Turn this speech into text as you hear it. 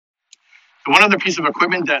The one other piece of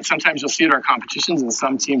equipment that sometimes you'll see at our competitions and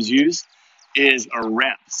some teams use is a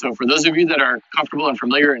ramp. So for those of you that are comfortable and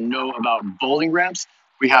familiar and know about bowling ramps,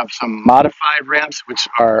 we have some modified ramps which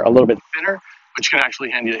are a little bit thinner, which can actually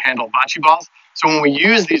handle bocce balls. So when we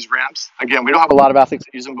use these ramps, again, we don't have a lot of athletes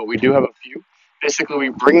that use them, but we do have a few. Basically, we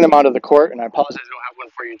bring them onto the court, and I apologize I don't have one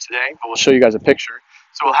for you today, but we'll show you guys a picture.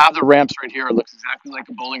 So we'll have the ramps right here. It looks exactly like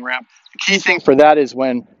a bowling ramp. The key thing for that is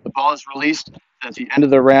when the ball is released, that the end of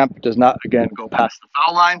the ramp does not, again, go past the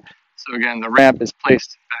foul line. So again, the ramp is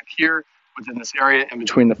placed back here within this area in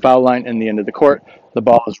between the foul line and the end of the court. The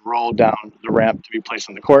ball is rolled down the ramp to be placed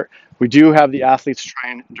on the court. We do have the athletes try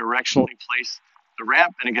and directionally place the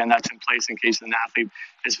ramp. And again, that's in place in case an athlete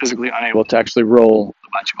is physically unable to actually roll the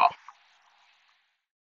bocce ball.